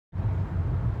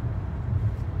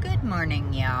Good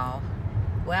morning, y'all.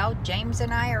 Well, James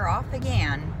and I are off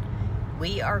again.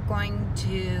 We are going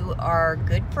to our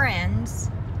good friends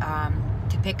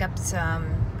to pick up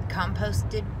some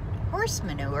composted horse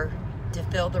manure to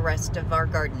fill the rest of our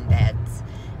garden beds.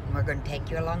 And we're going to take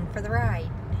you along for the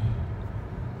ride.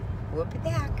 We'll be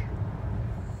back.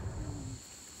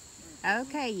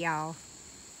 Okay, y'all.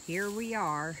 Here we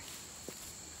are.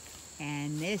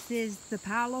 And this is the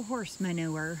pile of horse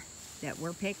manure that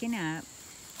we're picking up.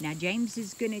 Now James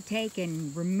is going to take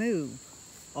and remove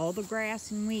all the grass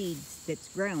and weeds that's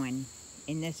growing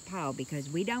in this pile because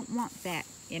we don't want that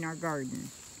in our garden.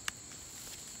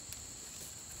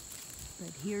 But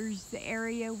here's the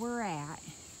area we're at.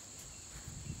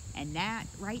 And that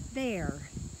right there,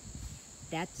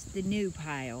 that's the new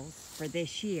piles for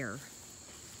this year.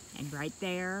 And right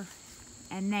there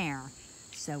and there.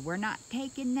 So we're not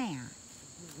taking that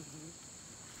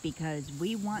because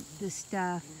we want the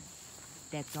stuff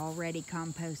that's already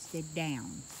composted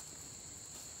down.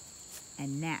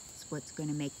 And that's what's going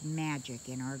to make magic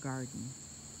in our garden.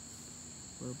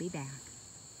 We'll be back.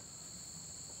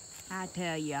 I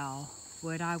tell y'all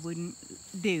what I wouldn't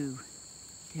do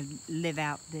to live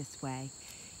out this way.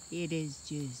 It is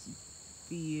just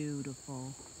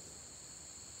beautiful.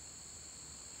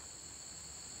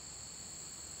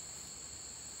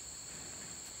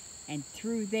 And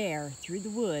through there, through the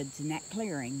woods and that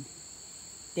clearing,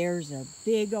 there's a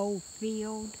big old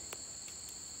field.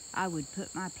 I would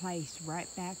put my place right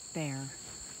back there.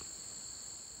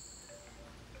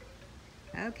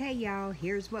 Okay, y'all,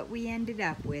 here's what we ended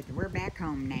up with. We're back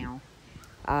home now.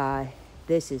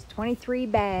 This is 23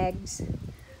 bags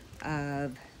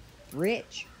of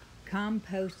rich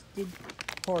composted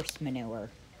horse manure.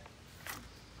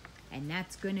 And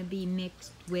that's going to be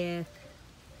mixed with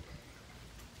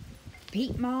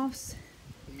peat moss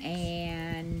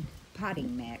and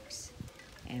potting mix,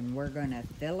 and we're gonna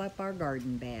fill up our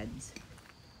garden beds.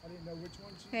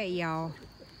 Hey y'all,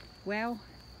 well,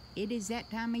 it is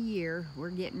that time of year. We're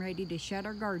getting ready to shut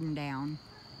our garden down,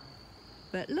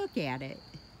 but look at it.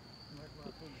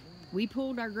 We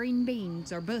pulled our green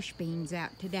beans, our bush beans,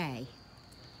 out today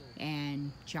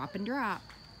and chop and drop,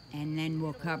 and then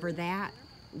we'll cover that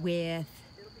with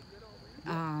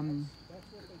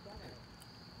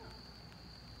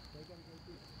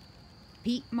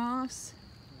peat moss,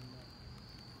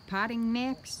 potting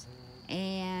mix,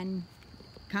 and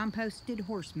composted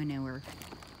horse manure.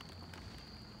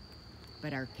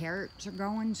 But our carrots are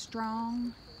going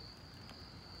strong.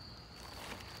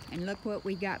 And look what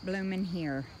we got blooming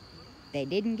here. They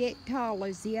didn't get tall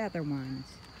as the other ones,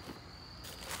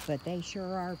 but they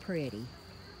sure are pretty.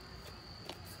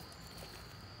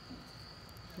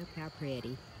 Look how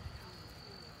pretty.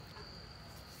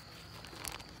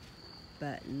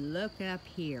 But look up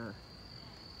here.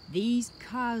 These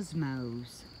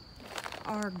cosmos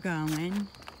are going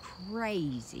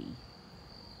crazy.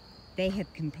 They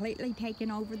have completely taken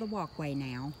over the walkway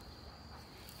now.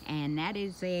 And that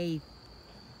is a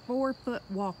 4-foot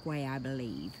walkway, I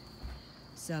believe.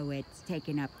 So it's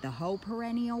taken up the whole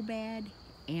perennial bed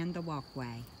and the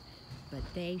walkway. But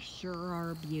they sure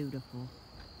are beautiful.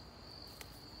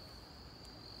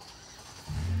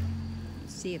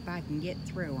 Let's see if I can get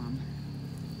through them.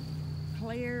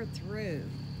 Clear through.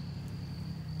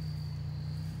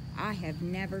 I have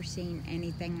never seen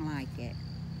anything like it.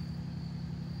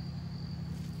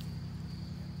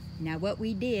 Now what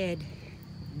we did,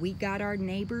 we got our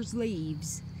neighbor's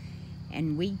leaves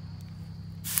and we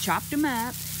chopped them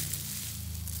up,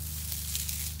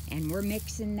 and we're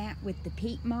mixing that with the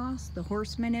peat moss, the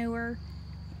horse manure,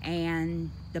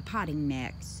 and the potting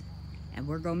mix. And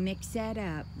we're gonna mix that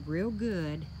up real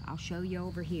good. I'll show you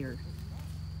over here.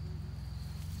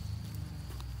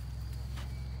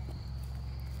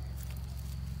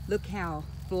 Look how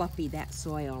fluffy that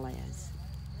soil is.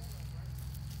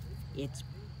 It's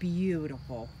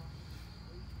beautiful.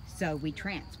 So we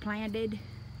transplanted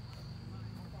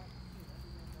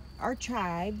our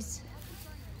chives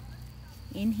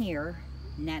in here,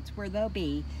 and that's where they'll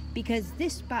be, because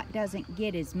this spot doesn't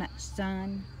get as much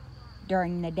sun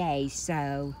during the day,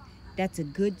 so that's a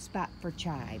good spot for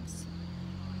chives.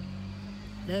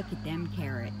 Look at them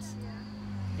carrots.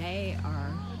 They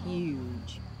are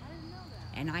huge.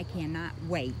 And I cannot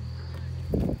wait.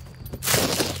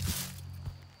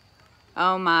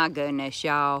 Oh my goodness,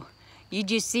 y'all. You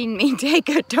just seen me take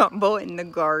a tumble in the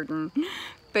garden.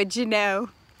 But you know,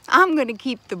 I'm gonna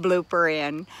keep the blooper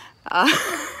in.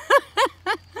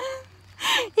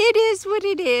 It is what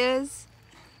it is.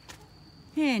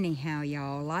 Anyhow,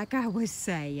 y'all, like I was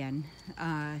saying,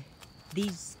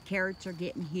 these carrots are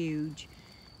getting huge.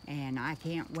 And I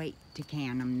can't wait to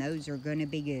can them. Those are gonna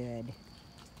be good.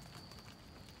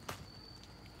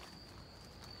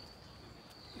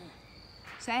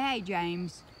 Say hey,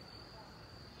 James.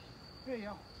 Hey,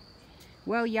 y'all.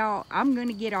 Well, y'all, I'm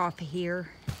gonna get off of here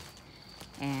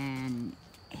and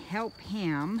help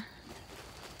him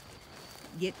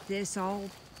get this all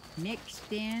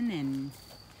mixed in, and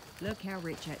look how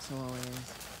rich that soil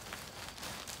is.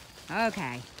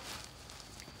 Okay.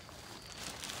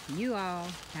 You all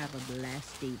have a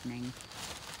blessed evening.